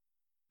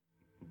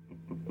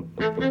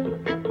Hello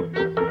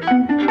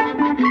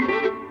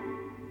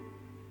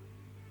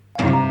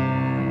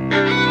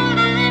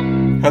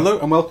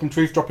and welcome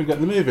to Eavesdropping at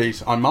the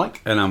Movies. I'm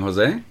Mike. And I'm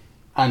Jose.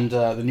 And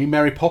the new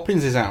Mary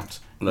Poppins is out.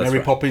 That's Mary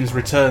right. Poppins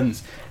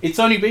Returns. It's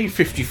only been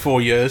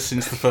 54 years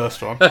since the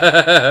first one.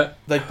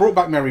 They've brought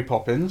back Mary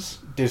Poppins,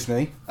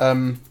 Disney.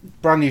 Brand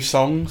new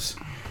songs,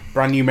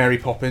 brand new Mary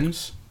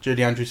Poppins.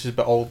 Julie Andrews is a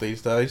bit old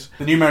these days.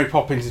 The new Mary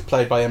Poppins is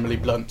played by Emily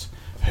Blunt,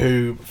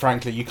 who,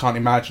 frankly, you can't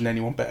imagine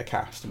anyone better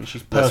cast. I mean,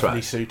 she's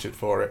perfectly suited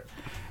for it.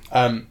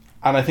 And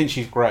I think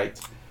she's great.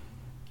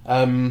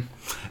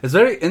 It's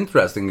very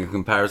interesting in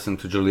comparison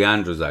to Julie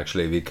Andrews,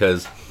 actually,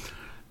 because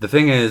the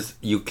thing is,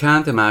 you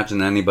can't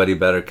imagine anybody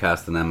better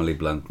cast than Emily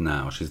Blunt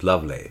now. She's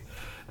lovely.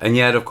 And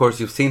yet, of course,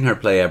 you've seen her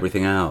play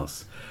everything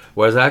else.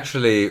 Whereas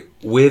actually,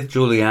 with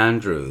Julie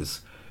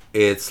Andrews,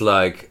 it's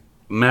like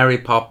Mary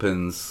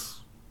Poppins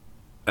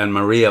and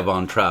Maria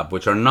von Trapp,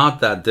 which are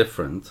not that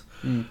different,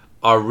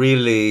 are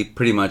really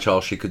pretty much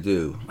all she could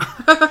do.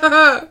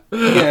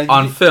 Yeah,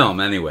 on film,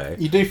 anyway.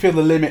 You do feel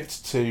the limit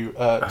to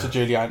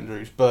Julie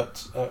Andrews,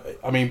 but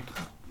I mean,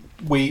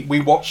 we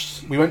went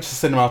to the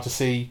cinema to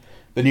see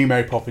the new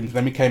Mary Poppins, and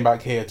then we came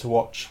back here to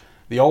watch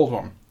the old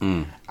one,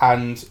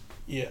 and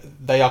yeah,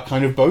 they are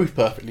kind of both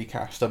perfectly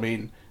cast. I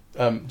mean,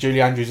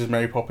 Julie Andrews as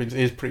Mary Poppins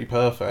is pretty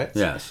perfect.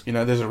 Yes, you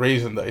know, there's a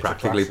reason that it's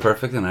practically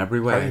perfect in every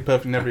way. Practically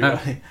perfect in every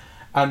way,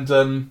 and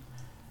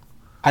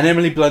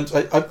Emily Blunt,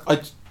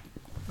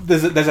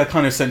 there's a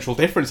kind of central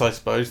difference, I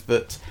suppose,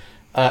 that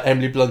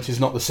Emily Blunt is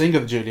not the singer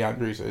that Julie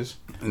Andrews is,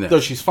 though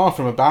she's far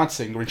from a bad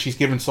singer, and she's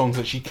given songs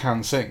that she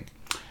can sing.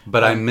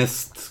 But I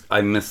missed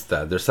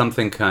that. There's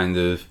something kind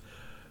of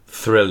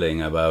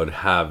thrilling about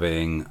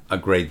having a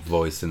great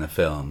voice in a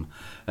film.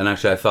 And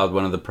actually, I thought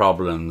one of the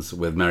problems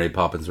with Mary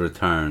Poppins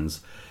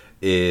Returns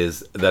is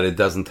that it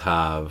doesn't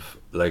have,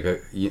 like,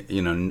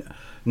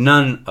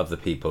 none of the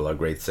people are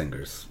great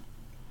singers.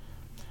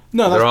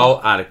 No, they're all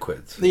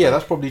adequate. Yeah,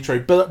 that's probably true.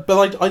 But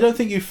I don't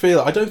think you feel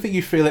it. I don't think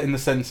you feel it in the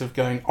sense of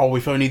going, oh,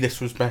 if only this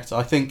was better.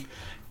 I think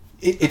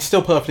it's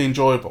still perfectly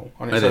enjoyable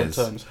on its own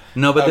terms.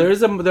 No, but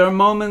there are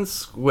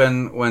moments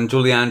when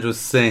Julie Andrews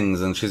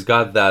sings and she's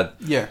got that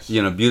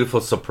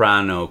beautiful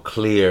soprano,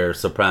 clear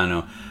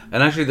soprano,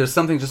 and actually there's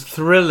something just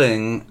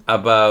thrilling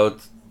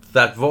about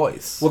that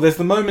voice. Well, there's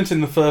the moment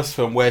in the first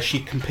film where she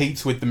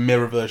competes with the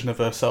mirror version of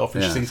herself,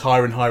 and she sings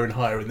higher and higher and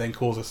higher, and then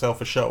calls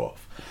herself a show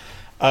off.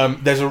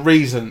 There's a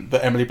reason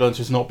that Emily Blunt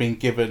has not been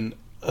given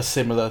a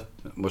similar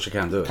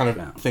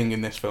thing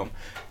in this film.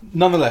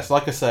 Nonetheless,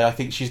 like I say, I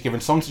think she's given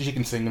songs that she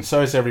can sing, and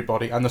so is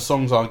everybody, and the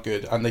songs are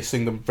good, and they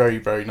sing them very,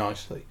 very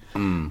nicely.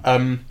 But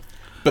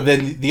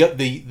then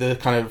the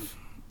kind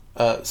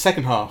of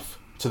second half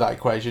to that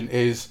equation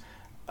is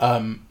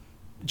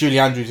Julie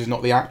Andrews is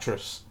not the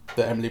actress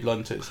that Emily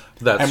Blunt is.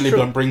 Emily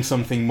Blunt brings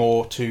something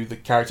more to the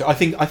character. I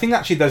think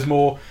actually there's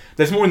more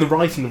in the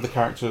writing of the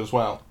character as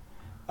well.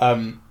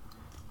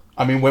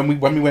 I mean, when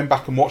we went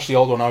back and watched the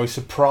old one, I was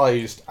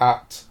surprised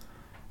at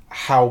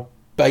how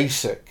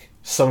basic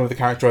some of the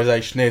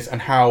characterization is,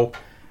 and how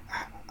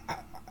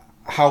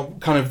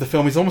kind of the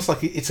film is almost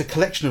like it's a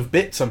collection of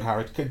bits somehow.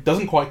 It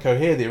doesn't quite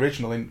cohere the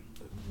original, and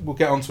we'll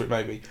get onto it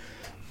maybe.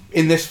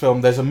 In this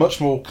film, there's a much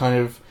more kind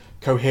of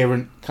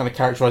coherent kind of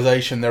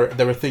characterization.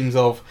 There are things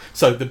of...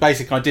 So the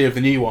basic idea of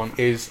the new one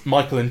is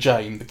Michael and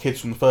Jane, the kids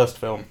from the first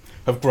film,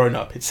 have grown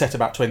up. It's set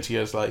about 20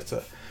 years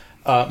later.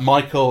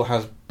 Michael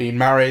has been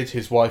married,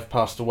 his wife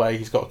passed away,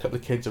 he's got a couple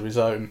of kids of his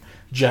own.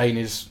 Jane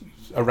is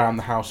around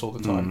the house all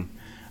the time.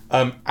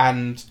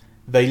 And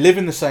they live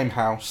in the same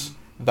house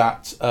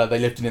that they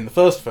lived in the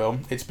first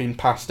film. It's been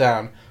passed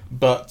down,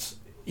 but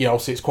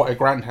obviously it's quite a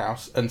grand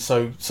house, and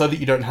so that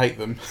you don't hate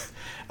them,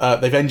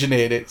 they've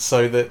engineered it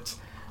so that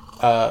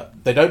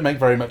they don't make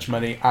very much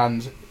money,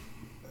 and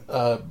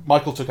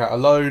Michael took out a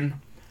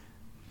loan.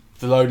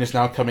 The loan is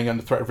now coming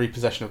under threat of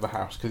repossession of the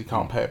house because he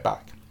can't pay it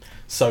back.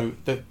 So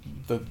the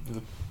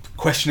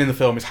question in the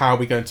film is, how are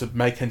we going to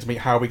make ends meet?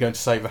 How are we going to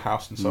save the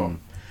house, and so on?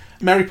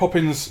 Mary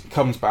Poppins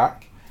comes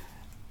back,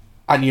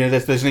 and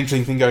there's an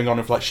interesting thing going on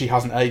of like she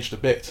hasn't aged a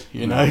bit,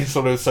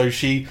 sort of. So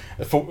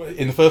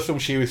in the first film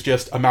she was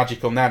just a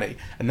magical nanny,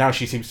 and now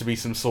she seems to be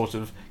some sort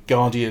of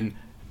guardian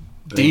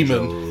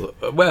demon,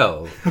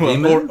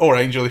 demon? Or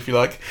angel if you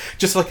like,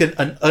 just like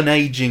an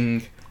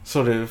unaging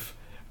sort of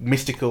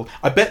mystical.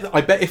 I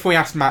bet if we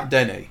asked Matt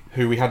Denny,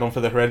 who we had on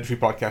for the Hereditary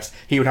podcast,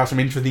 he would have some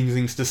interesting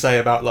things to say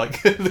about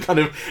like the kind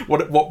of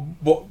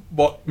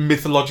what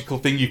mythological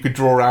thing you could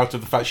draw out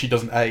of the fact she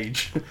doesn't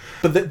age.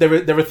 But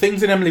there are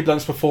things in Emily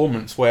Blunt's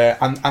performance where,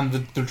 and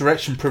the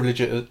direction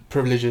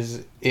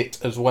privileges it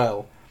as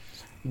well,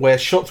 where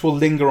shots will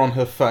linger on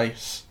her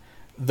face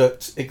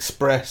that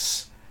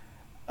express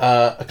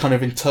a kind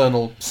of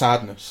internal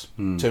sadness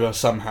to her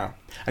somehow,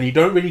 and you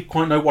don't really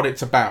quite know what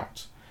it's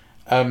about.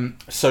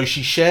 So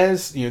she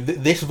shares,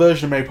 this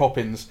version of Mary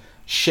Poppins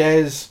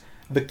shares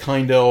the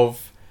kind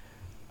of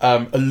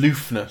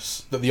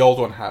aloofness that the old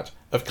one had,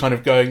 of kind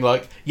of going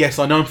like, yes,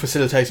 I know I'm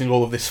facilitating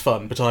all of this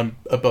fun, but I'm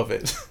above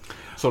it.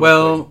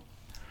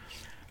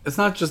 It's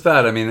not just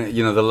that. I mean,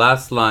 the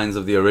last lines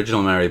of the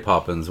original Mary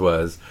Poppins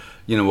was,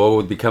 what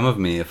would become of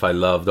me if I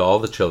loved all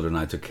the children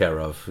I took care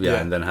of,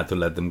 and then had to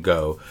let them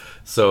go.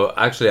 So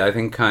actually, I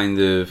think kind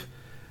of,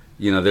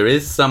 there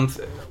is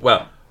something.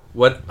 Well,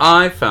 what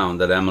I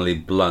found that Emily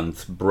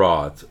Blunt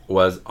brought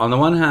was, on the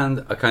one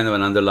hand, a kind of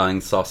an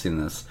underlying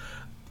sauciness.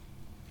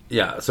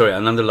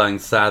 An underlying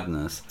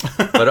sadness,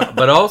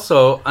 but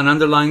also an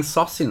underlying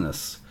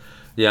sauciness.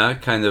 Yeah,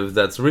 kind of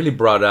that's really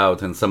brought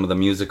out in some of the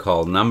music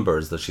hall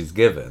numbers that she's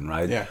given,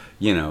 right? Yeah.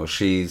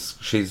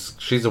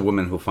 She's a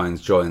woman who finds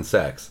joy in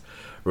sex,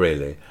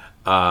 really,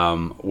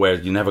 where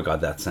you never got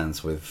that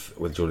sense with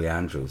Julie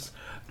Andrews,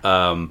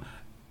 and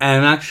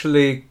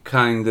actually,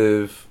 kind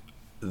of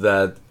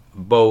that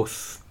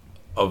both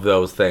of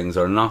those things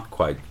are not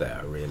quite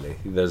there. Really,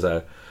 there's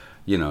a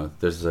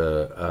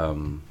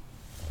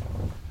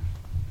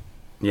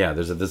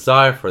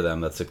desire for them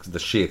that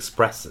she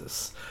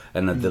expresses,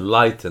 and a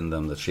delight in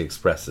them that she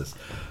expresses,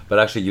 but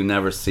actually you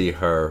never see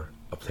her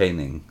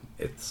obtaining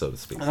it, so to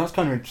speak. And that's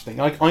kind of interesting.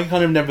 I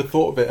kind of never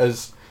thought of it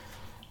as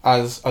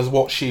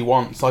what she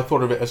wants. I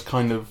thought of it as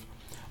kind of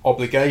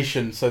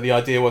obligation. So the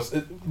idea was,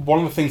 one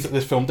of the things that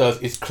this film does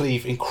is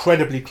cleave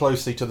incredibly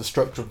closely to the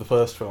structure of the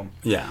first film.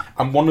 Yeah.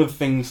 And one of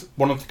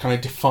the kind of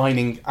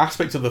defining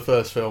aspects of the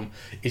first film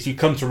is you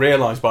come to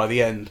realise by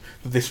the end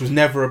that this was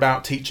never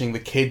about teaching the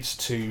kids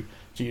to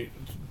do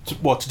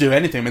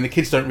anything. I mean, the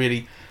kids don't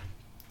really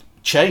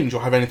change or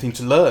have anything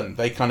to learn.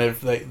 They kind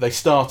of they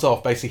start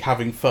off basically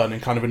having fun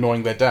and kind of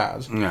annoying their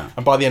dad,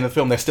 and by the end of the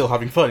film they're still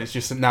having fun. It's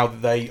just that now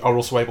that they are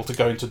also able to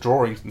go into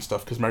drawings and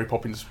stuff because Mary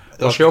Poppins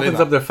she opens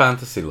up their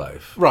fantasy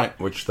life, right,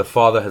 which the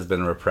father has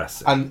been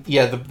repressing. And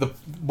the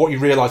what you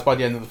realise by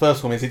the end of the first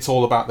film is it's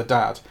all about the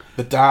dad.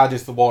 The dad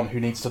is the one who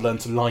needs to learn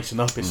to lighten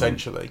up,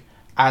 essentially.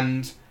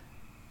 And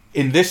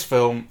in this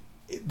film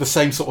the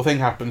same sort of thing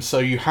happens. So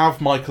you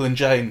have Michael and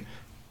Jane,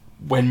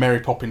 when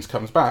Mary Poppins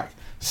comes back,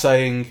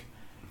 saying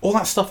all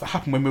that stuff that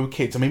happened when we were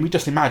kids, I mean, we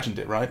just imagined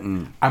it, right?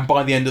 And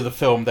by the end of the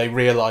film, they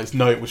realise,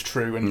 no, it was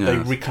true, and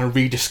they kind of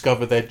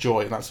rediscover their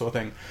joy and that sort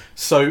of thing.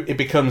 So it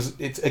becomes,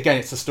 it's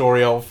a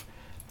story of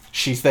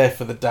she's there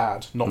for the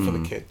dad, not for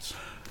the kids.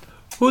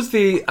 Who's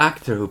the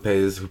actor who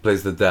plays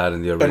the dad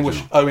in the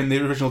original? In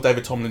the original,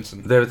 David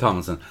Tomlinson. David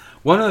Tomlinson.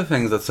 One of the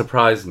things that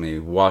surprised me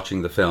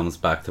watching the films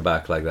back to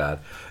back like that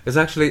is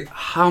actually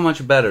how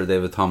much better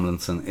David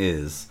Tomlinson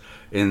is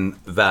in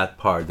that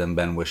part than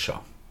Ben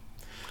Whishaw.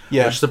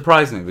 Yeah. Which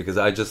surprised me because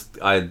I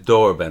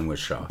adore Ben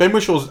Whishaw. Ben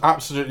Whishaw's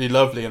absolutely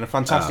lovely and a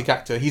fantastic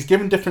actor. He's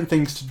given different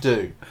things to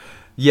do.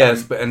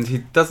 Yes, and he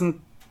doesn't.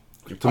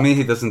 To me,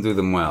 he doesn't do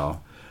them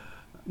well.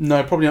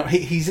 No, probably not.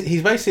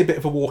 He's basically a bit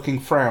of a walking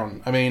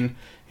frown. I mean,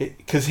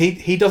 because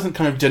he doesn't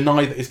kind of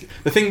deny that.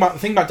 The thing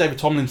about David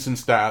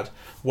Tomlinson's dad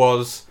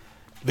was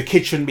the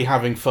kids shouldn't be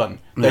having fun.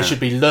 They should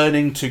be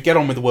learning to get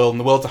on with the world, and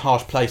the world's a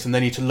harsh place, and they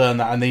need to learn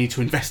that, and they need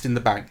to invest in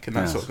the bank and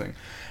that sort of thing.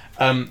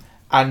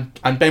 And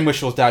Ben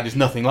Whishaw's dad is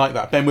nothing like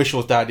that. Ben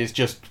Whishaw's dad is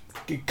just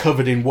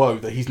covered in woe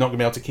that he's not going to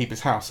be able to keep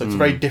his house. So it's a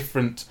very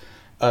different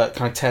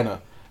kind of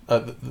tenor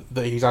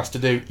that he's asked to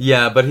do.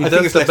 Yeah, but he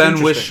does the Ben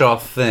Whishaw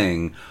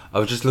thing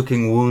of just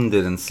looking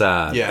wounded and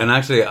sad. Yeah. And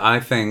actually, I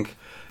think,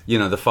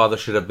 the father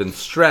should have been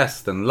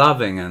stressed and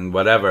loving and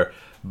whatever.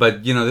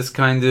 But, this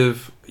kind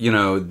of,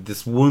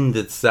 this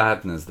wounded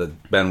sadness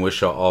that Ben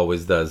Whishaw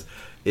always does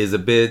is a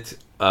bit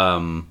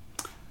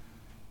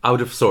out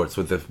of sorts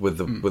with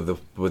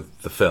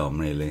the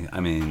film, really. I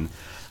mean,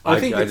 I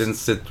didn't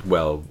sit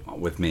well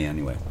with me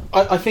anyway.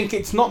 I think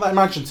it's not that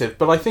imaginative,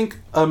 but I think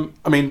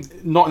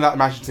not that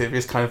imaginative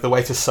is kind of the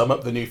way to sum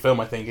up the new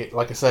film. I think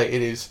like I say,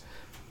 it is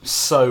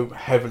so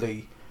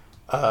heavily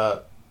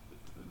sort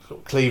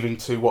of cleaving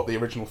to what the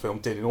original film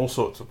did in all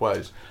sorts of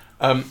ways.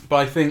 But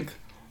I think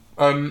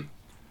the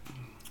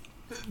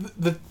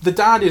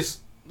dad is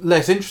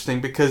less interesting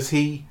because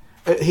he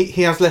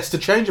has less to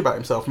change about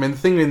himself. I mean, the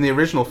thing in the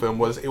original film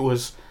was it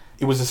was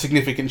a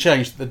significant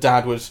change. The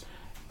dad was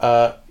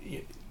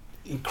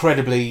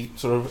incredibly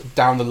sort of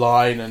down the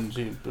line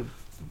and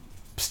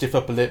stiff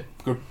upper lip,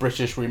 good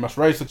British, we must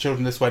raise the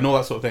children this way and all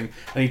that sort of thing.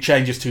 And he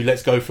changes to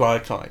let's go fly a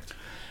kite.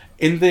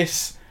 In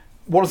this,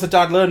 what does the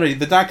dad learn? Really,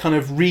 the dad kind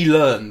of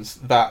relearns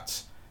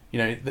that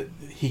that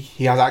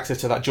he has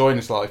access to that joy in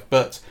his life.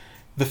 But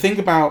the thing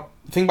about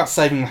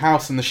saving the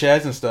house and the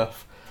shares and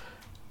stuff.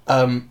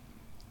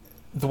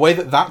 The way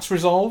that's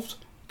resolved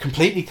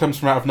completely comes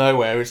from out of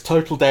nowhere. It's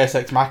total Deus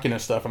Ex Machina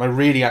stuff, and I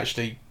really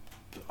actually,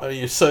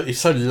 it's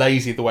so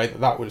lazy the way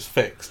that was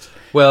fixed.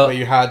 Well, where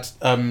you had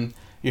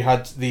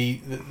the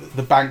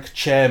bank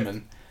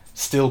chairman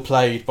still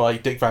played by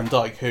Dick Van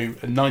Dyke, who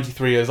at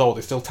 93 years old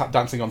is still tap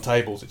dancing on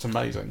tables. It's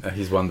amazing.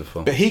 He's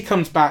wonderful. But he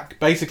comes back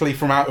basically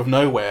from out of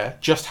nowhere,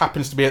 just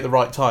happens to be at the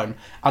right time,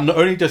 and not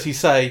only does he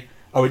say,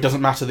 oh, it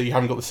doesn't matter that you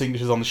haven't got the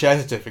signatures on the share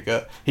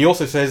certificate. He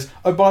also says,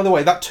 oh, by the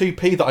way, that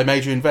 2p that I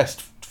made you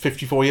invest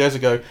 54 years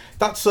ago,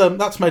 that's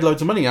made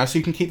loads of money now, so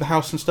you can keep the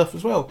house and stuff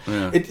as well.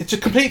 Yeah. It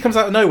just completely comes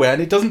out of nowhere,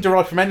 and it doesn't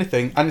derive from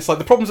anything, and it's like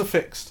the problems are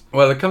fixed.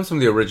 Well, it comes from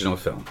the original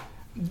film.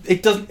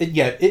 it doesn't.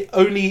 It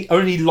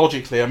only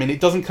logically. I mean, it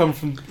doesn't come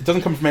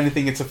from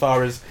anything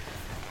insofar as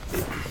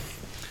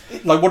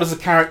like what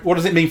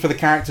does it mean for the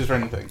characters or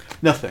anything?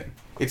 Nothing.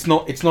 It's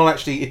not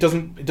actually. It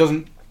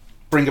doesn't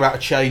bring about a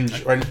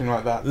change or anything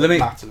like that.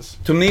 Matters.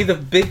 To me, the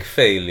big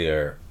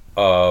failure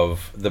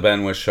of the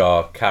Ben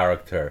Whishaw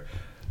character,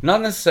 not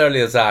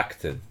necessarily as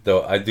acted,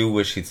 though I do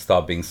wish he'd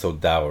stop being so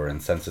dour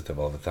and sensitive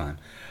all the time,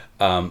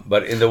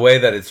 but in the way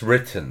that it's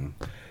written,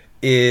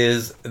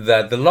 is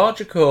that the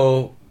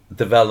logical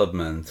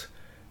development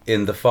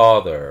in the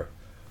father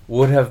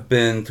would have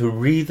been to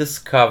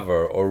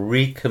rediscover or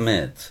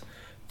recommit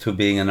to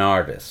being an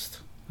artist.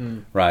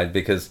 Right,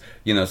 because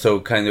so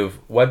kind of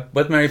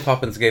what Mary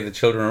Poppins gave the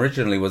children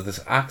originally was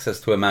this access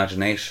to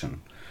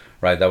imagination,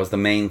 right? That was the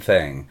main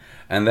thing,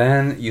 and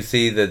then you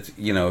see that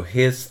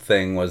his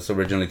thing was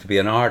originally to be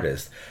an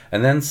artist,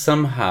 and then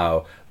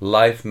somehow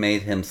life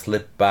made him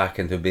slip back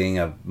into being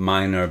a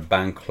minor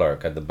bank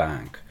clerk at the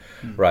bank.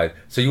 Right,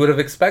 so you would have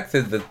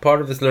expected that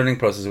part of this learning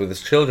process with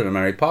his children and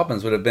Mary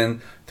Poppins would have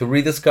been to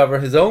rediscover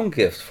his own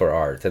gift for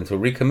art and to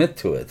recommit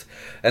to it,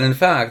 and in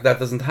fact that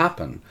doesn't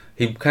happen.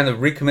 He kind of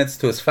recommits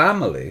to his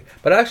family,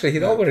 but actually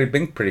he'd already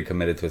been pretty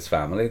committed to his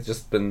family. It's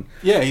just been,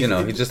 he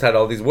just had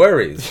all these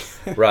worries,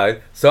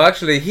 right? So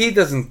actually he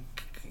doesn't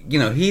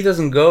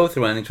go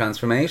through any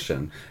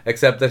transformation,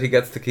 except that he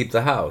gets to keep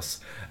the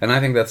house. And I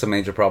think that's a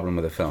major problem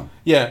with the film.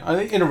 Yeah, I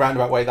think in a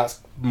roundabout way,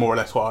 that's more or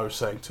less what I was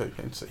saying too.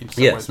 In some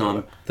yes, no,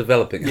 I'm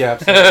developing it. Yeah,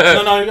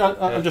 absolutely.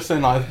 I'm just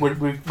saying, like,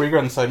 we're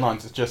on the same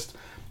lines. It's just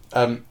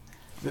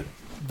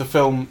the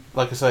film,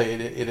 like I say,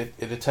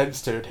 it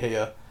attempts to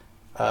adhere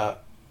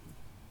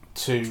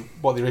to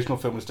what the original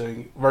film was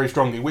doing very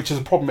strongly, which is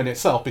a problem in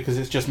itself because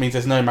it just means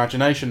there's no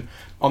imagination.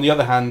 On the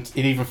other hand,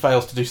 it even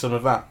fails to do some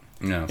of that.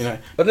 Yes.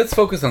 But let's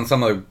focus on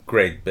some of the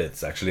great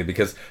bits, actually,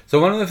 because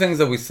one of the things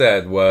that we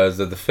said was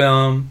that the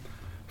film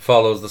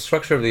follows the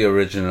structure of the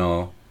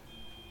original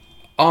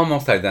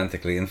almost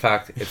identically. In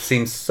fact, it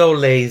seems so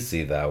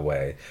lazy that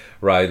way,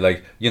 right?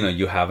 Like,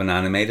 you have an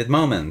animated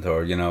moment,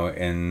 or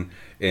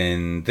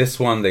in this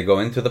one they go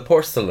into the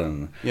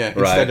porcelain, right?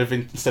 instead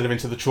of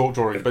into the chalk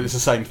drawing, but it's the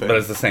same thing. But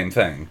it's the same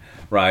thing,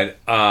 right?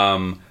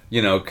 Kind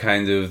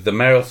of the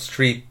Meryl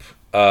Streep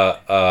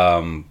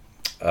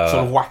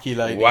sort of wacky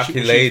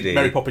lady. She's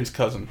Mary Poppins'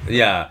 cousin.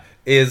 Yeah,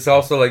 is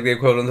also like the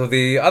equivalent of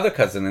the other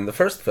cousin in the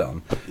first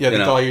film. Yeah, the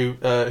guy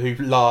who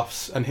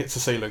laughs and hits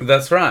the ceiling.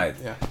 That's right.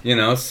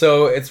 Yeah.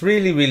 So it's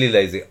really, really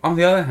lazy. On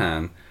the other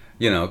hand,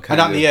 and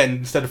at the end,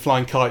 instead of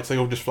flying kites, they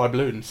all just fly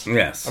balloons.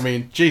 Yes. I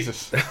mean,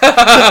 Jesus.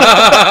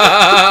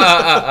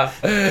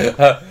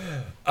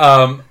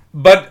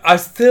 But I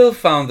still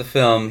found the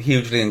film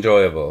hugely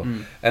enjoyable.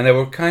 And there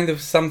were kind of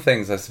some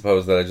things, I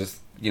suppose, that I just,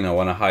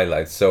 want to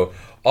highlight. So,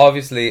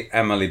 obviously,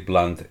 Emily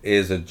Blunt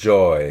is a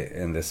joy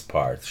in this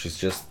part. She's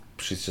just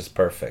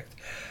perfect.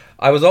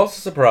 I was also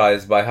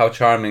surprised by how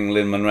charming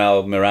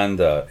Lin-Manuel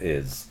Miranda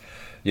is.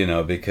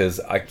 Because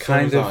I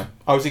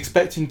was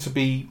expecting to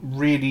be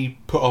really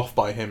put off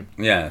by him.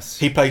 Yes.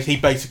 He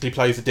basically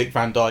plays a Dick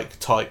Van Dyke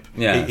type.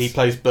 Yes. He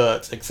plays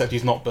Bert, except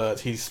he's not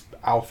Bert. He's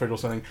Alfred or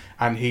something,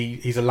 and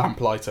he's a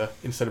lamplighter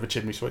instead of a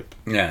chimney sweep.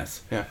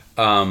 Yes. Yeah.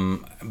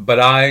 But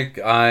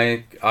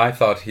I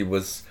thought he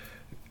was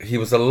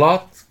a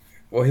lot.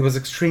 Well, he was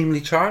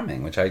extremely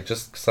charming, which I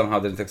just somehow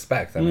didn't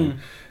expect. I mean,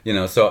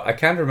 so I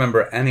can't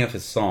remember any of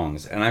his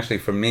songs, and actually,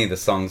 for me, the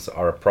songs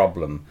are a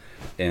problem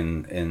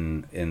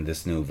in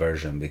this new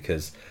version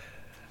because,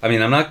 I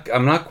mean,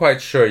 I'm not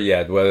quite sure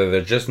yet whether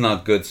they're just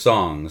not good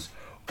songs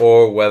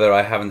or whether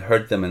I haven't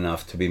heard them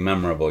enough to be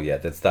memorable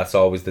yet. That's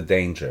always the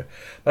danger.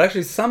 But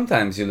actually,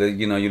 sometimes you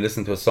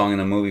listen to a song in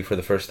a movie for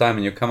the first time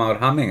and you come out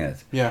humming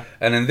it. Yeah.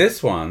 And in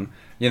this one,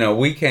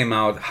 we came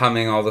out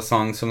humming all the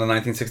songs from the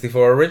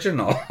 1964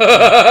 original,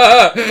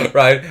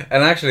 right?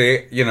 And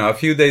actually, a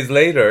few days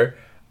later,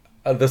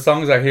 the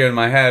songs I hear in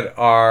my head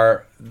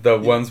are the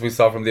ones we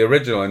saw from the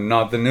original and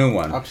not the new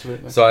one.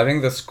 Absolutely. So I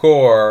think the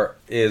score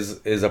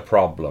is a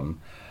problem.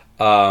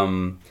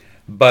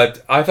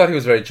 But I thought he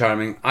was very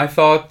charming. I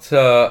thought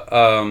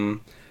the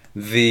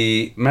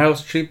Meryl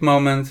Streep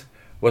moment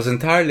was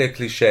entirely a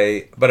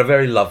cliche, but a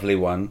very lovely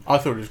one. I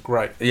thought it was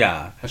great.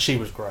 Yeah. And she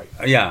was great.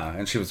 Yeah,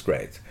 and she was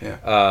great.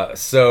 Yeah.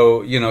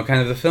 So,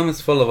 kind of the film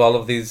is full of all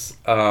of these...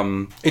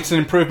 It's an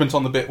improvement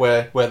on the bit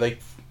where they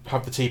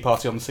have the tea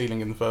party on the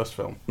ceiling in the first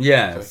film.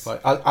 Yes. So,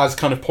 as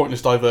kind of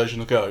pointless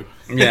diversions go.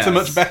 Yes. It's a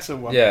much better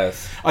one.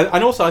 Yes.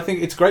 And also, I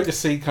think it's great to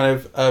see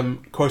kind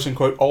of,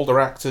 quote-unquote, older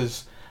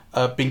actors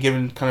being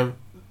given kind of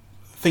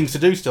things to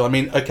do still. I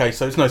mean, okay,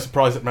 so it's no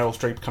surprise that Meryl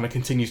Streep kind of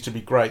continues to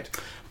be great.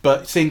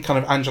 But seeing kind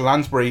of Angela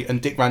Lansbury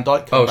and Dick Van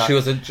Dyke come back... she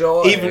was a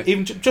joy.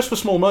 Even just for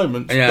small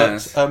moments.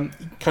 Yes. But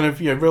kind of,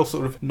 real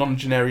sort of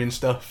non-generian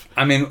stuff.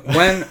 I mean,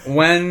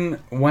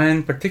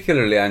 when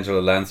particularly Angela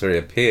Lansbury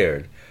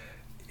appeared,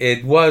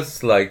 it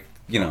was like,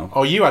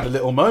 Oh, you had a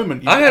little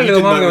moment. I had a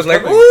little moment. I was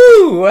like,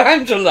 "Ooh,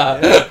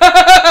 Angela!"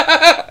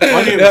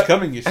 I knew it was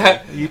coming, you see.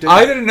 You didn't.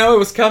 I didn't know it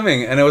was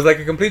coming, and it was like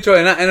a complete joy.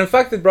 And in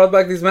fact, it brought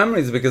back these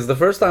memories, because the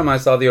first time I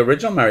saw the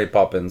original Mary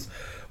Poppins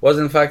was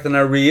in fact in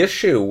a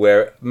reissue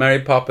where Mary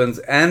Poppins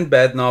and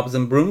Bedknobs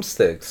and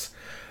Broomsticks,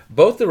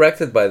 both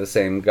directed by the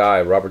same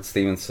guy, Robert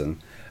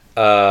Stevenson.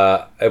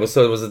 It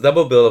was a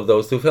double bill of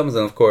those two films,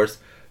 and of course,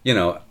 you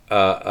know,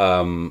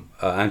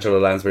 Angela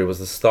Lansbury was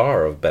the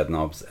star of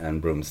Bedknobs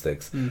and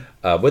Broomsticks,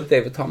 with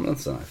David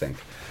Tomlinson, I think.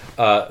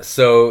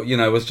 So, you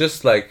know, it was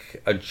just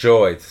like a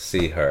joy to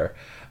see her.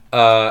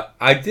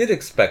 I did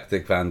expect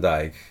Dick Van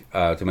Dyke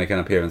to make an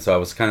appearance, so I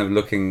was kind of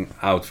looking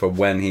out for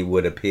when he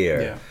would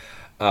appear. Yeah.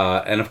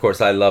 And of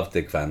course, I love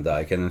Dick Van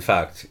Dyke, and in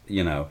fact,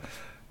 you know,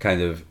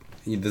 kind of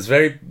this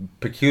very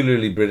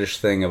peculiarly British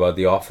thing about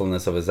the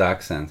awfulness of his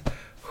accent.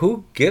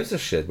 Who gives a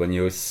shit when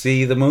you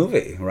see the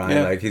movie, right?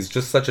 Yeah. Like, he's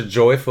just such a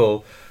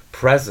joyful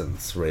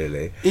presence,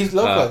 really. He's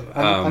lovely,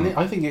 and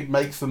I think it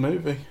makes the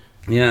movie.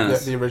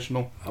 Yes. The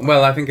original.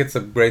 Well, I think it's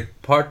a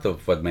great part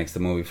of what makes the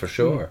movie, for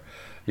sure.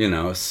 You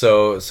know,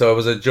 so it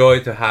was a joy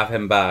to have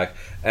him back.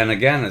 And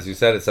again, as you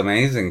said, it's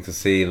amazing to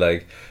see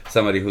like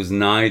somebody who's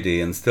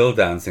 90 and still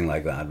dancing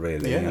like that,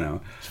 really. Yeah, you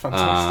know, it's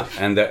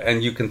fantastic.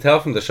 And you can tell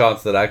from the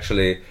shots that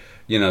actually,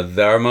 you know,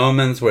 there are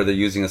moments where they're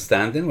using a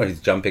stand-in where he's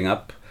jumping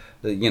up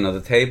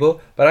the table,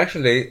 but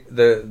actually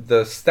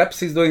the steps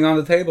he's doing on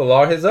the table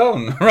are his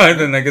own, right?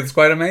 And like, it's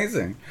quite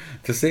amazing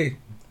to see.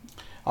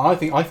 I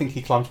think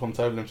he climbs one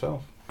table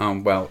himself.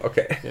 Well,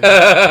 okay.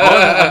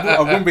 Yeah.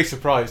 I wouldn't be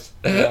surprised.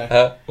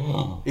 Yeah.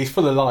 He's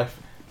full of life.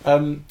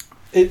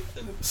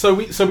 So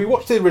we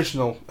watched the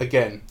original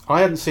again.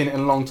 I hadn't seen it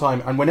in a long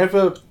time, and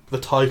whenever the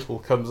title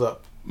comes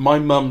up, my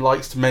mum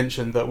likes to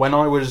mention that when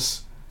I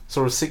was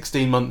sort of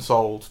 16 months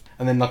old,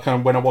 and then like kind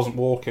of when I wasn't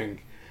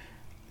walking,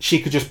 she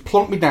could just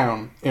plonk me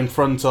down in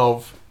front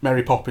of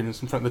Mary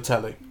Poppins in front of the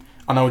telly,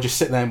 and I would just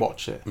sit there and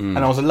watch it. And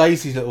I was a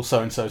lazy little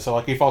so-and-so, so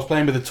like if I was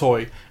playing with a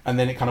toy and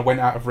then it kind of went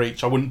out of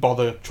reach, I wouldn't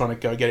bother trying to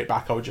go get it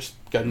back. I would just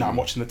go, no, I'm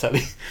watching the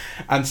telly.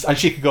 and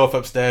she could go off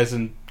upstairs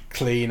and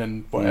clean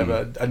and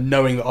whatever, and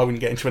knowing that I wouldn't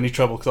get into any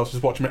trouble because I was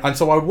just watching it. And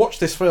so I would watch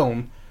this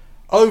film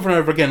over and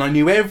over again. I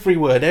knew every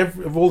word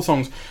of all the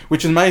songs,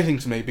 which is amazing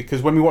to me,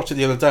 because when we watched it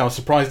the other day, I was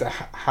surprised at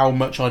how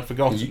much I'd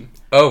forgotten.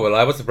 Oh, well,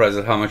 I was surprised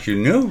at how much you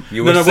knew.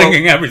 You were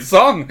singing every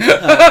song.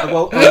 I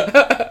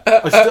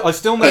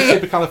still know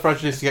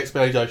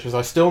Supercalifragilisticexpialidocious.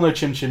 I still know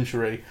Chim Chim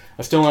Cheree.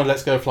 I still know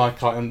Let's Go Fly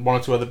Kite and one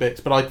or two other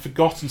bits, but I'd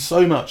forgotten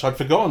so much. I'd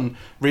forgotten,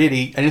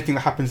 really, anything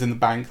that happens in the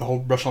bank, the whole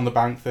Rush on the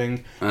Bank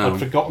thing. I'd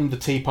forgotten the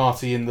tea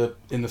party in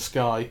the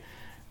sky.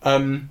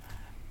 And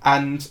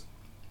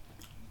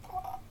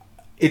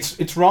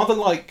it's rather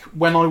like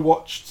when I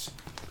watched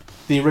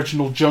the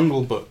original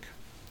Jungle Book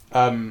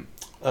a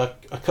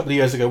couple of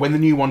years ago. When the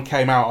new one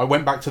came out, I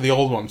went back to the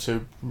old one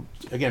to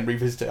again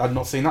revisit it. I'd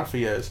not seen that for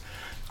years,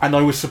 and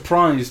I was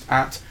surprised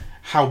at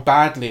how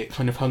badly it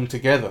kind of hung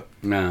together.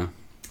 No.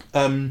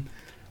 The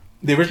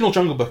original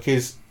Jungle Book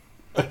is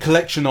a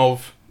collection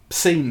of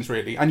scenes,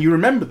 really, and you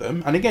remember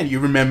them. And again, you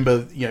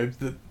remember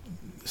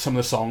some of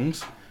the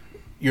songs.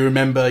 You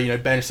remember,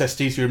 Bare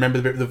Necessities, you remember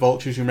the bit with the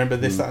vultures, you remember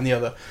this, that and the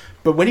other.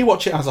 But when you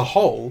watch it as a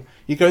whole,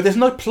 you go, there's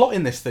no plot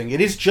in this thing.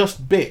 It is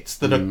just bits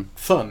that are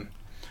fun.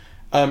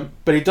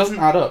 But it doesn't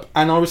add up.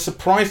 And I was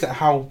surprised at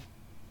how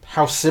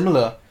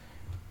similar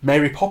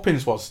Mary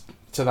Poppins was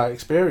to that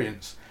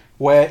experience,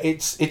 where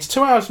it's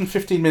 2 hours and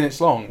 15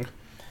 minutes long,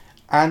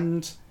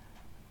 and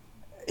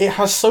it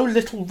has so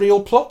little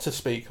real plot to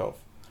speak of.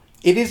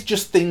 It is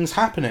just things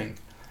happening.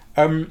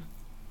 And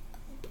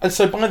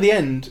so by the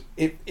end,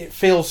 it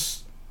feels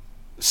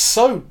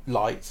so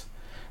light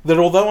that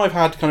although I've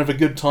had kind of a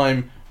good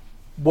time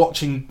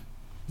watching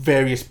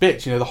various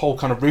bits, the whole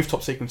kind of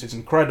rooftop sequence is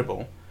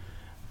incredible,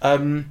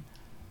 I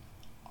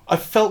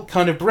felt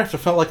kind of bereft. I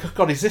felt like, oh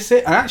God, is this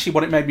it? And actually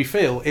what it made me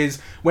feel is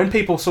when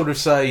people sort of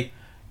say,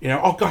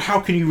 oh God,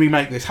 how can you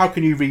remake this? How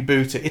can you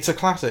reboot it? It's a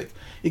classic.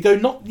 You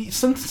go,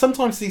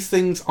 sometimes these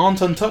things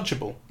aren't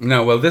untouchable.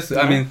 No, well,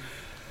 I mean,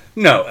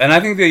 no, and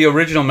I think the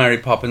original Mary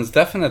Poppins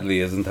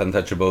definitely isn't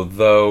untouchable,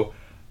 though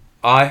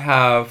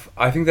I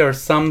think there are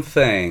some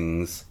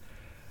things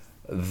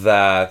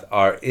that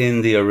are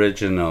in the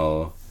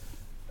original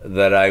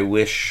that I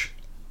wish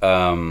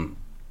the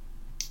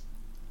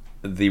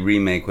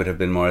remake would have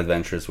been more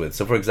adventurous with.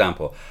 So, for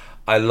example,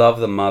 I love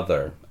the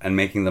mother and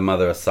making the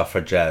mother a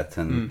suffragette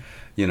and,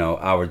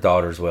 our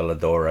daughters will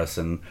adore us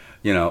and,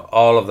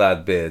 all of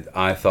that bit.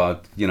 I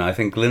thought, I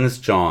think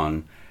Glynis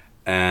John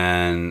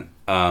and,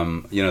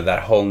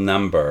 that whole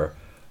number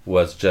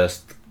was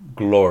just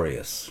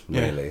glorious,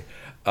 really.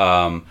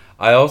 Yeah.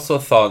 I also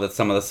thought that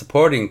some of the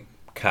supporting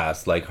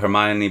cast, like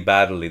Hermione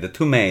Baddeley, the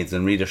two maids,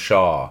 and Rita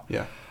Shaw,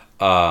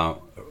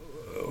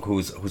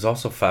 who's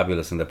also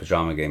fabulous in The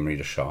Pajama Game,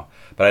 Rita Shaw.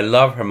 But I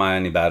love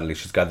Hermione Baddeley.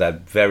 She's got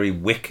that very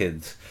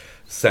wicked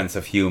sense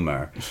of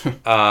humor.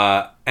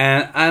 And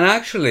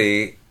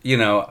actually, you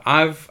know,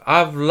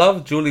 I've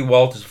loved Julie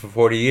Walters for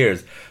 40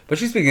 years, but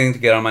she's beginning to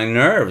get on my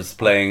nerves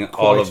playing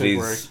all of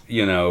these,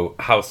 you know,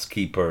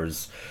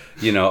 housekeepers,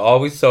 you know,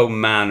 always so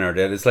mannered.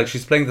 And it's like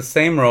she's playing the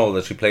same role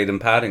that she played in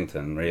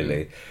Paddington,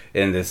 really,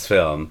 in this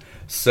film.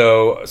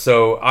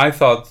 So I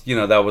thought, you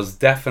know, that was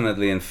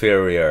definitely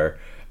inferior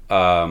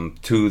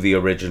to the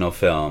original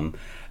film.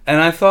 And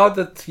I thought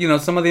that, you know,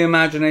 some of the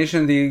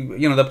imagination,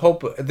 the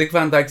Pope, Dick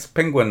Van Dyke's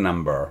Penguin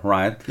number,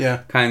 right?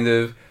 Yeah. Kind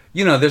of,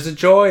 you know, there's a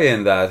joy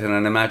in that and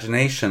an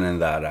imagination in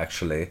that,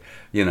 actually,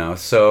 you know.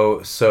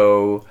 So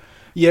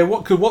yeah.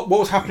 What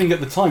was happening at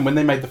the time when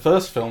they made the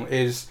first film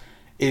is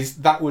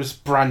that was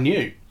brand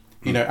new,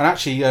 you know. And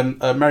actually,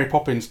 Mary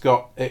Poppins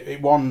it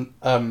won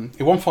 5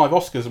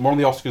 Oscars, and one of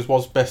the Oscars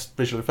was Best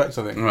Visual Effects,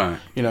 I think. Right.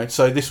 You know,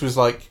 so this was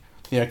like,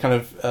 you know, kind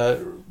of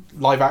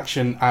live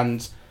action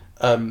and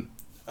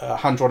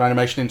hand-drawn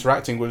animation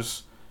interacting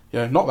was, you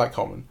know, not that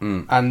common,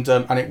 and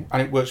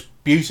it works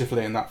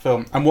beautifully in that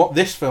film. And what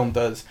this film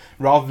does,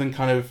 rather than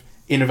kind of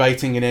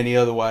innovating in any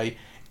other way,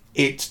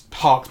 it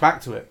harks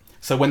back to it.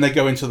 So when they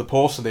go into the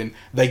porcelain,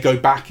 they go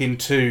back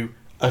into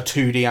a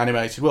 2D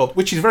animated world,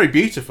 which is very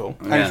beautiful,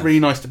 and it's really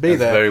nice to be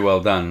there. It's very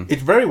well done.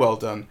 It's very well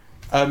done,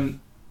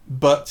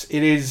 but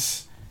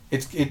it's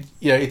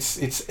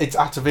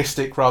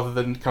atavistic rather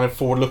than kind of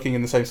forward looking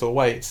in the same sort of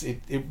way.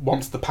 It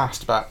wants the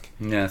past back.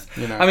 Yes,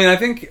 you know? I mean, I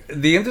think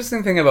the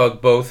interesting thing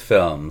about both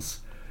films,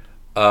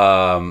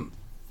 and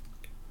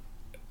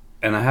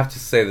I have to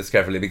say this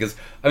carefully because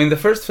I mean the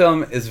first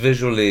film is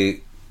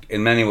visually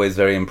in many ways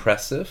very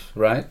impressive,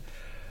 right?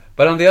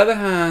 But on the other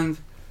hand,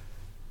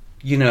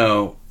 you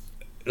know,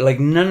 like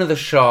none of the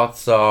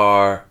shots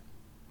are,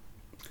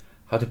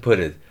 how to put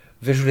it,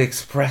 visually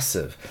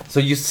expressive.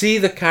 So you see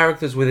the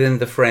characters within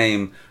the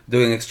frame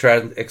doing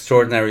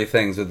extraordinary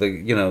things with the,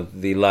 you know,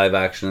 the live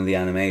action and the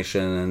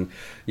animation and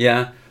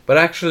but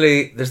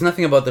actually there's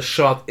nothing about the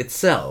shot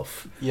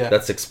itself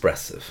that's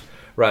expressive,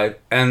 right?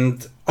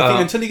 And I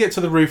think until you get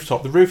to the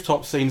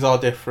rooftop scenes are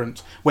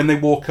different. When they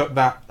walk up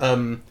that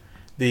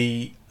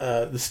the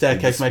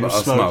staircase made of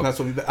smoke. And, that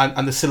sort of,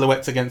 and the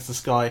silhouettes against the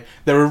sky,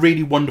 there are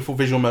really wonderful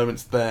visual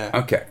moments there.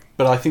 Okay,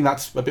 but I think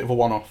that's a bit of a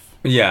one-off.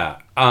 Yeah,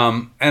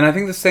 and I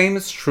think the same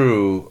is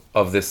true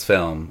of this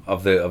film,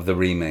 of the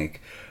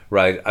remake,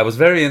 right? I was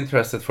very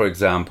interested, for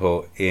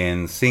example,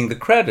 in seeing the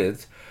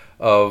credit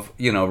of,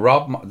 you know,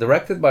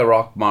 directed by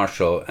Rob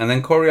Marshall and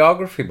then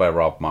choreography by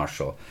Rob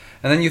Marshall.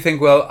 And then you think,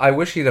 well, I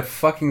wish he'd have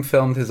fucking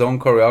filmed his own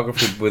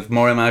choreography with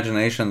more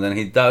imagination than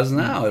he does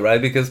now,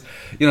 right? Because,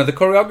 you know, the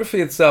choreography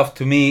itself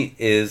to me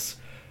is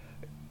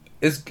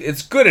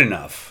it's good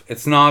enough.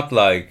 It's not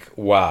like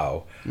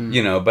wow,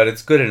 you know, but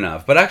it's good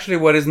enough. But actually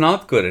what is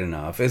not good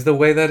enough is the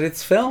way that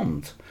it's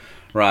filmed,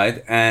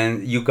 right?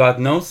 And you got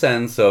no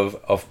sense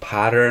of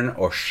pattern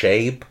or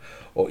shape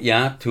or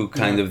to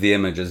kind of the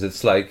images.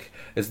 It's like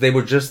they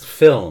were just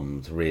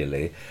filmed,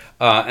 really.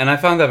 And I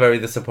found that very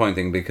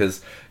disappointing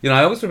because, you know,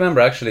 I always remember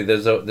actually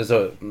there's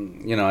a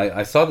you know,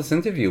 I saw this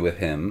interview with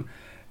him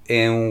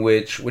in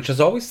which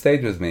has always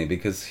stayed with me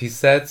because he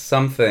said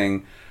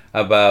something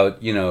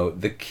about, you know,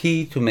 the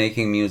key to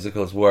making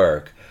musicals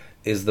work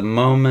is the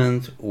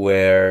moment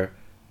where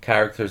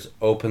characters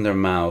open their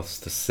mouths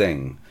to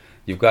sing.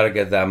 You've got to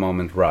get that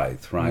moment right?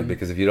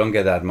 Because if you don't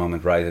get that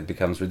moment right, it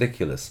becomes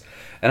ridiculous.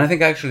 And I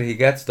think actually he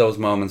gets those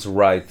moments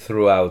right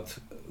throughout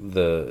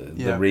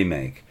the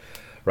remake,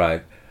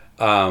 right?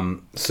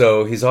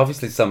 So he's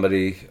obviously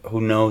somebody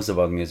who knows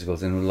about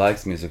musicals and who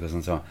likes musicals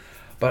and so on.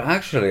 But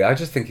actually, I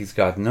just think he's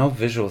got no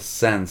visual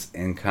sense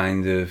in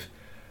kind of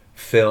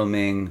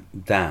filming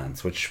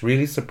dance, which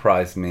really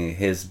surprised me,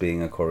 his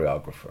being a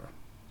choreographer.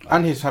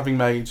 And his having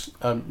made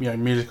you know,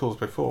 musicals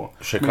before.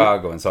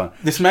 Chicago and so on.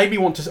 This made me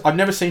want to... I've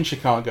never seen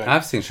Chicago.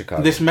 I've seen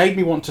Chicago. This made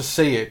me want to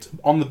see it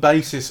on the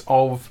basis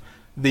of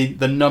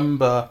the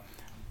number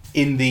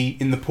in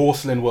the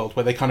porcelain world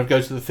where they kind of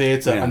go to the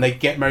theatre and they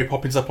get Mary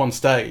Poppins up on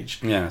stage.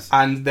 Yes.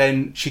 And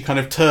then she kind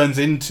of turns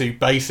into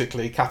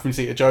basically Catherine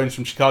Zeta-Jones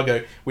from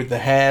Chicago with the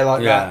hair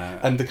like that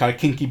and the kind of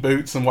kinky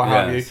boots and what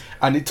have you.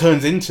 And it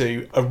turns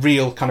into a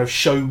real kind of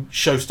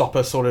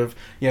showstopper sort of,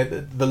 you know,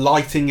 the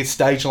lighting is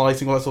stage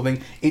lighting, all that sort of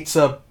thing. It's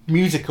a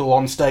musical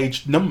on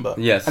stage number.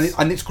 Yes.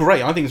 And it's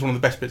great. I think it's one of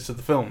the best bits of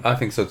the film. I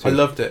think so too. I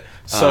loved it.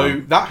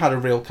 So that had a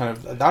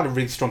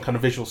really strong kind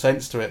of visual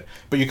sense to it.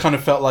 But you kind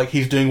of felt like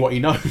he's doing what he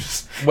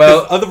knows.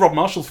 Well, other Rob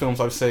Marshall films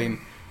I've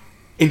seen,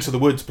 Into the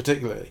Woods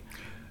particularly.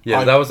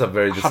 Yeah, that was a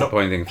very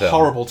disappointing film.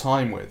 Horrible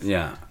time with.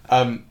 Yeah.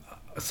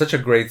 Such a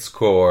great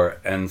score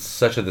and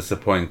such a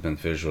disappointment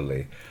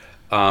visually.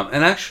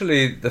 And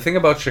actually, the thing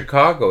about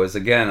Chicago is,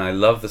 again, I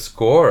love the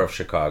score of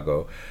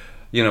Chicago,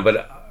 you know,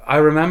 but I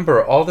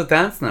remember all the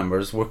dance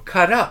numbers were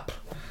cut up.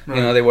 Right.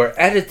 You know, they were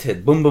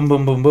edited, boom, boom,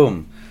 boom, boom,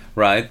 boom,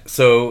 right?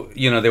 So,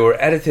 you know, they were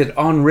edited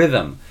on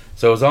rhythm.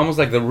 So it was almost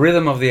like the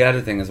rhythm of the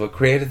editing is what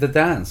created the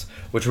dance,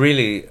 which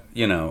really,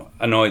 you know,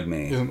 annoyed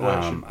me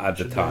at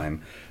the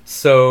time.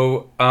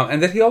 So,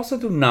 and did he also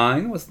do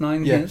 9? Was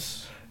 9 his?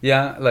 Yes.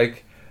 Yeah,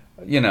 like,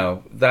 you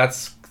know,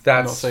 that's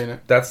I've not seen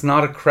it. That's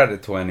not a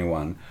credit to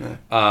anyone. Yeah.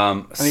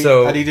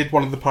 And he did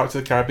one of the Pirates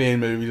of the Caribbean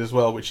movies as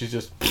well, which is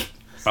just...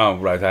 Oh,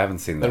 right, I haven't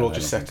seen that. They're all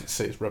just set at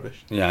sea, it's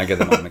rubbish. Yeah, I get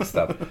them all mixed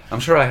up. I'm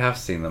sure I have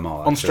seen them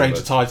all. On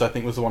Stranger Tides, I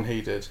think, was the one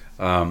he did.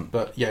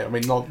 But yeah, I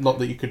mean, not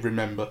that you could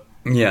remember.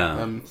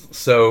 Yeah.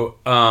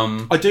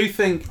 I do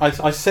think,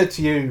 I said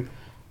to you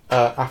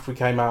after we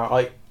came out,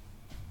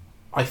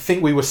 I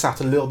think we were sat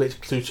a little bit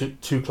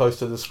too close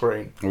to the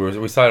screen.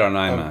 We saw it on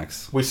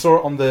IMAX. We saw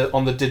it on the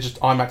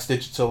IMAX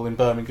Digital in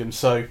Birmingham,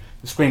 so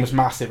the screen was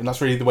massive, and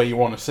that's really the way you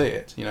want to see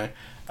it, you know.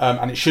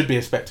 And it should be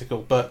a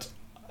spectacle, but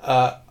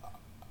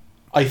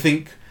I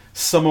think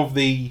some of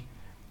the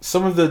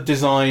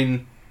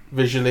design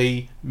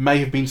visually may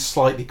have been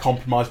slightly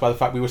compromised by the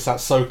fact we were sat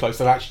so close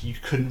that actually you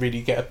couldn't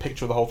really get a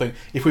picture of the whole thing.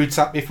 If we'd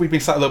been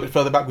sat a little bit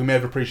further back, we may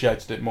have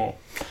appreciated it more.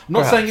 I'm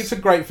not saying it's a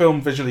great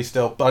film visually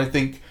still, but I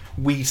think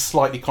we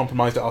slightly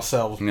compromised it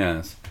ourselves.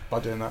 Yes. By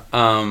doing that.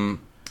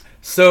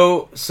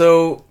 So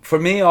for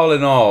me, all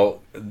in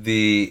all,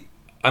 let's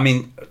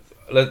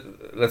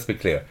be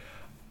clear.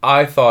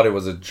 I thought it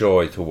was a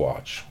joy to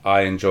watch.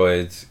 I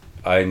enjoyed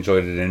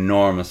it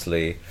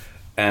enormously,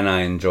 and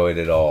I enjoyed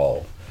it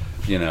all.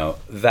 You know,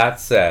 that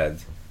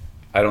said,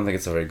 I don't think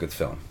it's a very good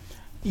film.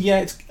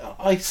 Yeah,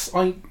 I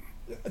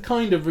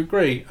kind of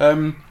agree.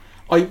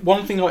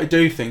 One thing I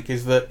do think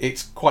is that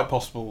it's quite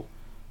possible,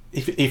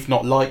 if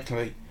not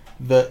likely,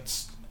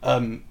 that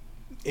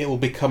it will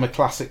become a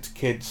classic to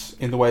kids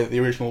in the way that the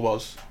original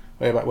was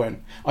way back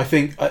when. I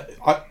think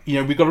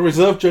we've got to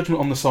reserve judgment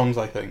on the songs.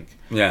 I think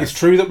it's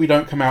true that we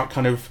don't come out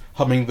kind of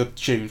humming the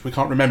tunes. We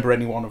can't remember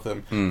any one of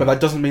them, but that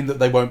doesn't mean that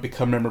they won't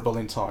become memorable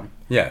in time.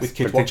 Yes, with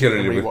kids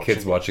particularly with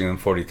kids watching them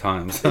 40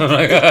 times.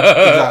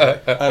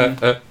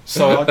 Exactly.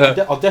 So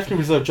I'll definitely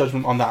reserve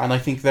judgment on that, and I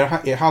think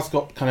it has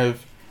got kind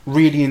of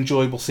really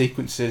enjoyable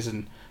sequences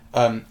and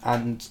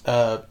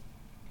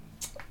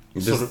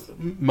sort of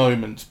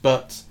moments,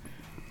 but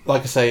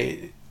like I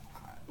say,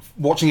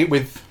 watching it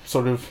with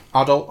sort of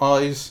adult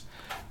eyes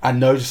and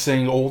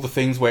noticing all the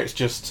things where it's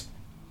just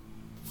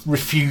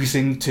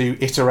refusing to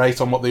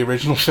iterate on what the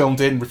original film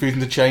did and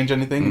refusing to change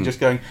anything and just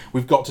going,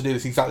 we've got to do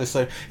this exactly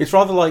so. It's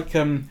rather like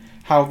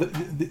how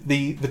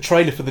the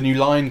trailer for the new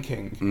Lion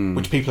King,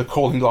 which people are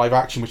calling live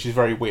action, which is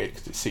very weird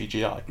because it's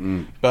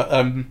CGI, but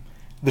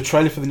the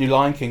trailer for the new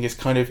Lion King is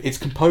it's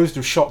composed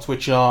of shots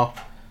which are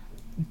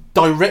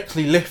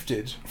directly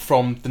lifted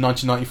from the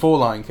 1994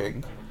 Lion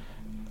King,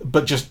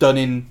 but just done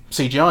in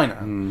CGI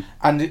now.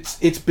 And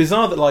it's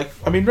bizarre that,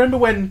 remember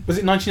when, was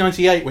it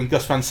 1998 when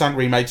Gus Van Sant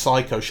remade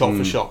Psycho shot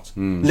for shot?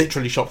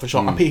 Literally shot for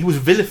shot. And he was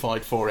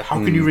vilified for it.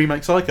 How can you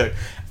remake Psycho?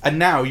 And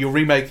now you're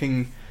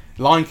remaking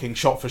Lion King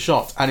shot for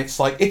shot, and it's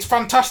like, it's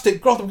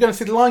fantastic, God, we're going to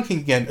see the Lion King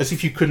again, as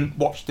if you couldn't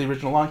watch the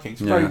original Lion King.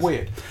 It's very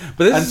weird.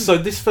 So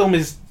this film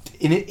is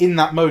in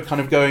that mode, kind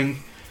of going,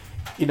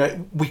 you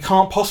know, we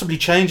can't possibly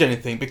change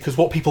anything because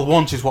what people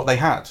want is what they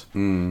had,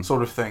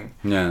 sort of thing.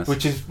 Yes.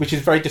 Which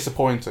is very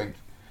disappointing.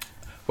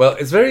 Well,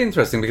 it's very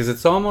interesting because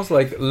it's almost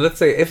like, let's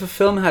say, if a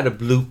film had a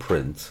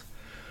blueprint,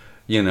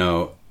 you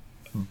know,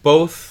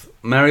 both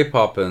Mary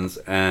Poppins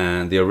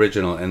and the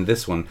original and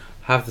this one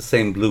have the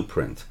same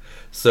blueprint.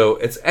 So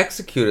it's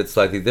executed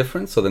slightly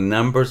different, so the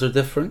numbers are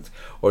different,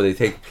 or they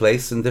take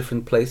place in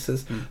different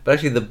places, but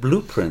actually the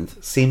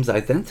blueprint seems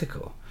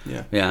identical.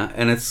 Yeah,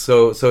 and it's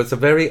so it's a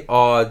very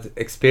odd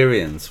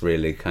experience,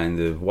 really, kind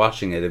of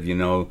watching it if you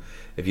know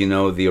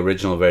the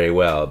original very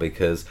well,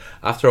 because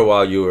after a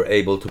while you are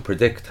able to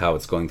predict how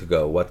it's going to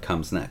go, what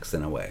comes next,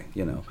 in a way,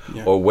 you know,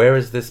 or where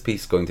is this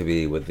piece going to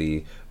be with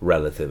the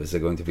relative? Is it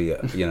going to be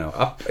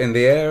up in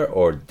the air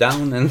or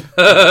down? And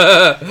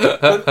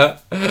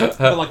but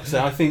like I say,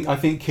 I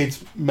think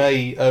kids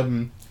may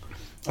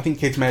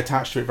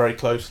attach to it very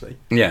closely.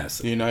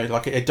 Yes, you know,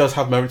 like it does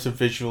have moments of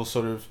visual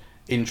sort of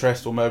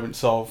interest or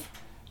moments of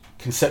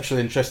conceptual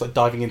interest, like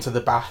diving into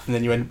the bath and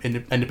then you end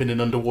up in an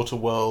underwater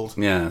world.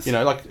 Yes, you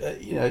know,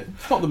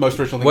 it's not the most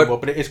original thing in the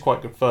world, but it is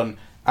quite good fun.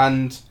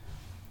 And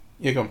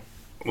you're gone.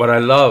 What I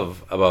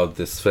love about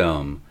this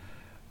film,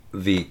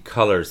 the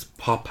colors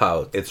pop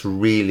out. It's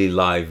really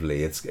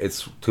lively.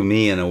 It's to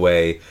me, in a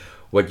way,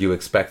 what you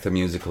expect a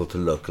musical to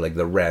look like.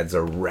 The reds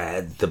are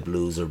red, the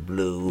blues are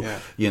blue. Yeah.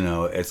 You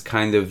know, it's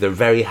kind of, they're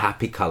very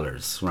happy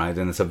colors, right?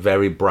 And it's a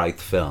very bright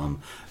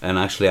film. And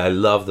actually, I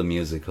love the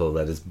musical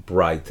that is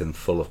bright and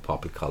full of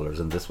poppy colors,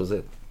 and this was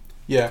it.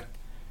 Yeah.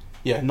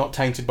 Yeah, not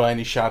tainted by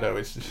any shadow.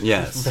 It's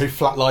just very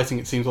flat lighting,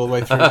 it seems, all the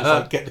way through. Just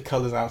like get the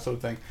colours out, sort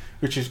of thing,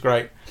 which is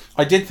great.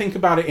 I did think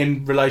about it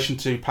in relation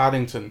to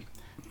Paddington,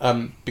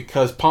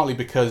 partly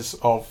because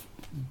of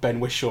Ben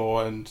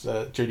Whishaw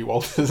and Julie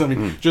Walters. I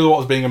mean, Julie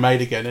Walters being a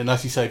maid again, and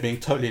as you say, being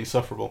totally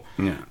insufferable.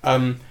 Yeah.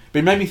 But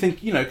it made me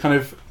think, you know, kind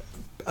of,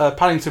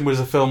 Paddington was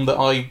a film that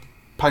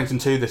Paddington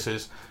 2 this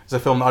is a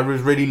film that I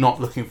was really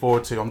not looking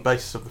forward to on the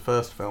basis of the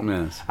first film.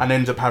 Yes. And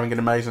ended up having an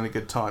amazingly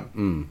good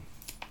time.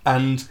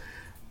 And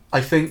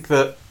I think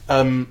that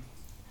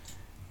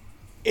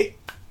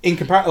in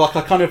comparison, like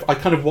I kind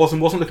of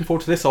wasn't looking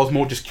forward to this. I was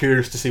more just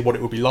curious to see what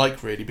it would be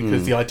like, really,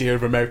 because the idea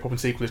of a Mary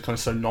Poppins sequel is kind of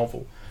so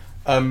novel.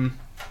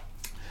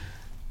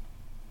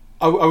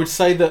 I would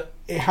say that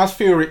it has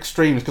fewer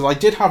extremes, because I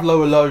did have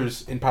lower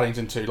lows in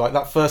Paddington 2. Like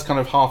that first kind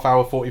of half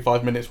hour,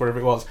 45 minutes, whatever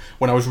it was,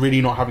 when I was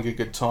really not having a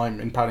good time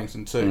in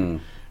Paddington 2.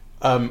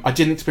 I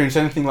didn't experience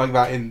anything like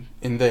that in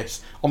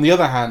this. On the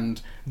other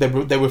hand,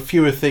 there were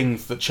fewer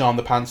things that charmed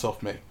the pants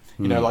off me.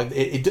 You know, like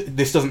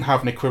this doesn't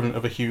have an equivalent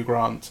of a Hugh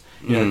Grant,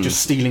 you know,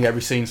 just stealing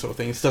every scene sort of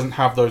thing. It doesn't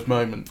have those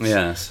moments.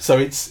 Yes. So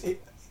it's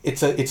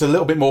a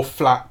little bit more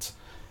flat.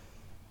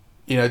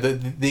 You know,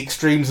 the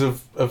extremes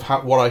of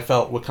what I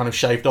felt were kind of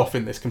shaved off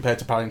in this compared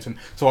to Paddington.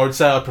 So I would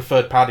say I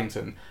preferred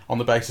Paddington on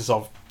the basis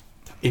of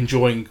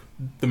enjoying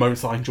the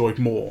moments that I enjoyed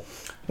more.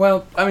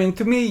 Well, I mean,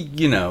 to me,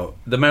 you know,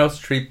 the Meryl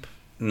Streep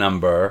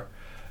number,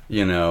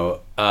 you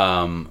know,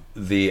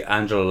 the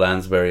Angela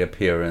Lansbury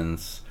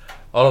appearance,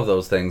 all of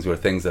those things were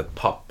things that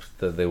popped.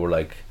 That they were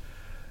like,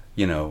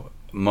 you know,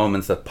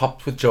 moments that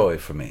popped with joy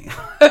for me.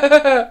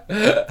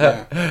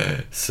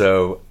 Yeah.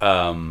 So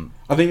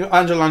I think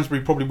Angela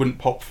Lansbury probably wouldn't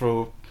pop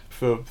for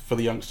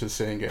the youngsters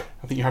seeing it.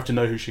 I think you have to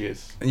know who she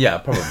is. yeah,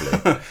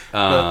 probably.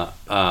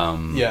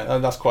 Yeah,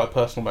 and that's quite a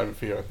personal moment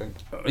for you, I think.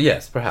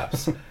 Yes,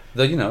 perhaps.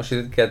 Though, you know, she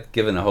did get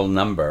given a whole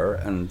number,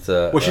 and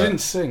Well, she didn't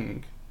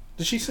sing.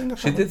 Did she sing?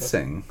 She did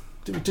sing.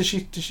 Did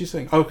she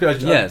sing? Oh, okay.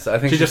 Yes, I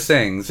think she just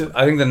sings.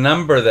 I think the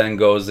number then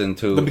goes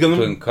into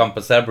to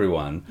encompass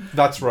everyone.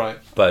 That's right.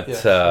 But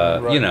Yes,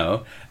 right. you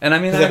know, and I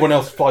mean, because everyone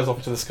else flies off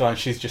into the sky and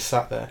she's just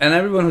sat there. And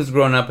everyone who's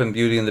grown up in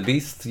Beauty and the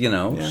Beast, you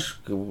know,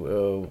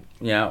 or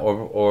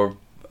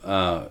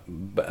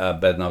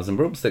Bedknobs and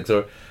Broomsticks,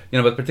 or you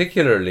know, but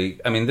particularly,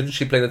 I mean, didn't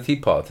she play the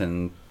teapot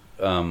in?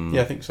 Yeah,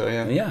 I think so.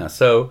 Yeah. Yeah,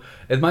 so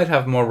it might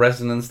have more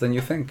resonance than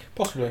you think.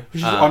 Possibly.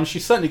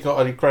 She's certainly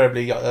got an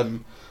incredibly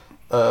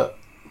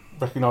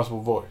recognisable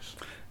voice.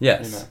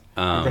 Yes.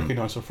 You know, you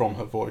recognise her from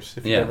her voice.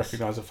 If you don't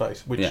recognise her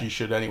face, which Yeah. you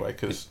should anyway,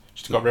 because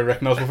she's got a very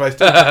recognisable face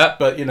too.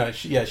 But you know,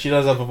 she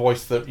does have a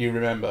voice that you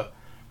remember.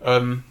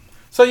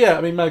 So yeah,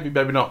 I mean, maybe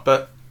not,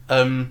 but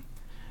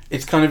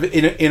it's kind of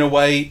in a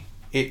way,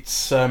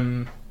 it's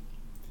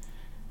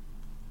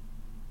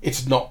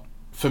not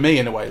for me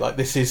in a way. Like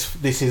this is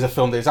a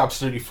film that is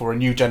absolutely for a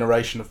new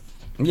generation of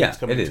kids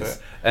coming it to is,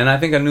 it. and I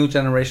think a new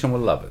generation will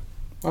love it.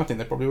 I think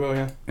they probably will.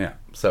 Yeah. Yeah.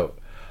 So.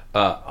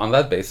 On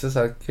that basis,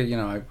 I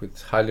would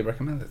highly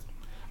recommend it.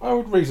 I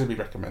would reasonably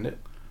recommend it,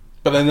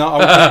 but then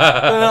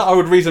I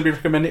would reasonably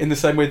recommend it in the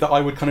same way that I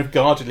would kind of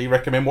guardedly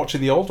recommend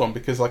watching the old one,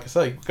 because, like I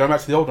say, going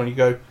back to the old one, you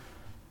go,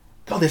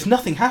 God, there's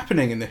nothing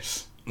happening in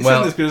this. This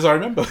isn't as good as I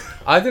remember.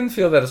 I didn't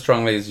feel that as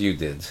strongly as you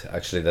did,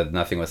 actually, that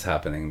nothing was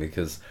happening,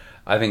 because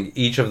I think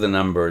each of the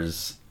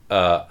numbers,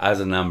 as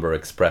a number,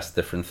 expressed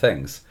different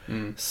things.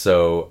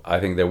 So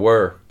I think there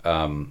were,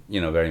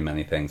 very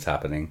many things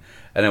happening,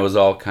 and it was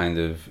all kind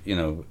of,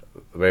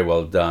 very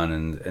well done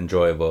and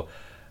enjoyable.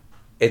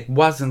 It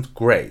wasn't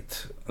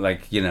great,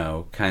 like,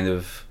 kind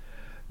of,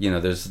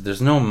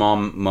 there's no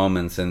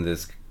moments in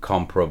this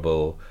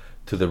comparable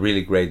to the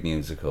really great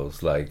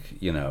musicals like,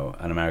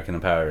 An American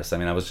in Paris. I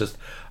mean,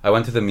 I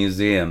went to the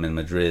museum in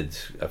Madrid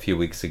a few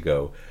weeks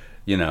ago,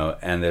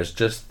 and there's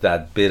just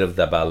that bit of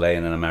the ballet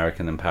in An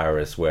American in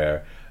Paris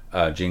where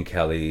Gene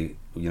Kelly,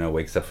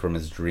 wakes up from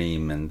his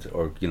dream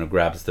or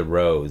grabs the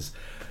rose,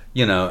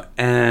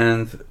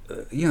 and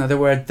there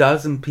were a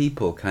dozen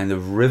people kind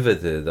of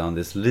riveted on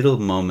this little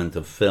moment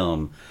of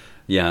film,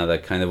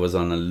 that kind of was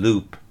on a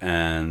loop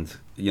and,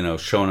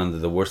 shown under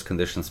the worst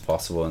conditions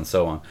possible and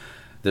so on.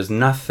 There's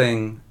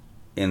nothing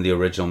in the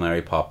original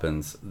Mary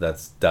Poppins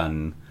that's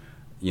done,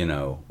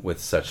 with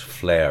such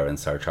flair and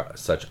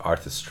such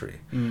artistry,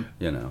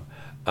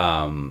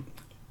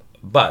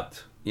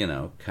 but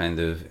kind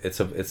of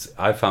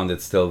I found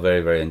it still very,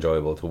 very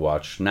enjoyable to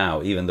watch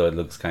now, even though it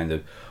looks kind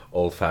of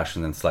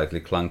old-fashioned and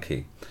slightly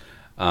clunky.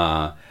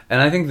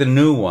 And I think the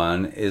new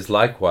one is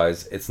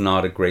likewise, it's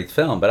not a great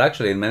film, but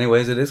actually in many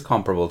ways it is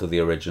comparable to the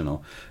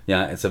original.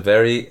 Yeah, it's a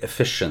very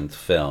efficient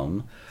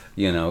film,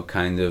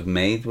 kind of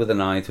made with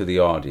an eye to the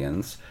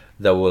audience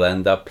that will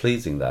end up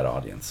pleasing that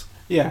audience.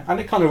 Yeah, and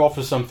it kind of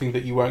offers something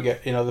that you won't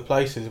get in other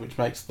places, which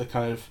makes the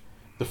kind of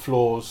the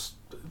flaws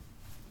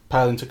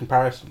pale into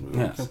comparison.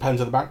 Yes. Depends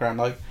on the background.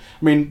 Like,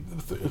 I mean,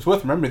 it's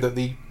worth remembering that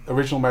the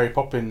original Mary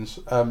Poppins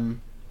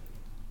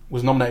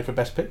was nominated for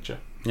Best Picture.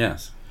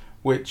 Yes.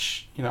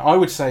 Which, I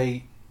would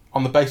say,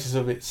 on the basis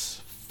of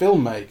its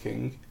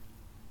filmmaking,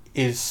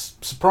 is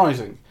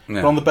surprising.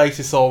 Yeah. But on the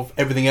basis of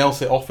everything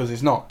else it offers,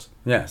 is not.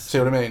 Yes. See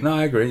what I mean? No,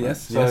 I agree.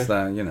 Yes. So, yes.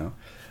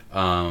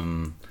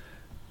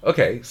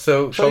 Okay.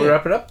 So shall we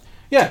wrap it up?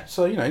 Yeah.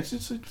 So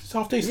it's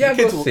half decent. Yeah,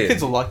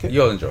 Kids will like it.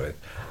 You'll enjoy it.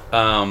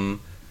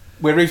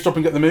 We're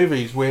eavesdropping at the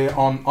movies. We're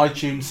on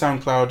iTunes,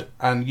 SoundCloud,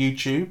 and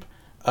YouTube,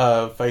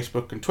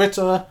 Facebook and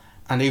Twitter,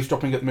 and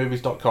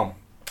eavesdroppingatthemovies.com.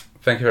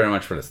 Thank you very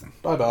much for listening.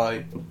 Bye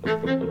bye.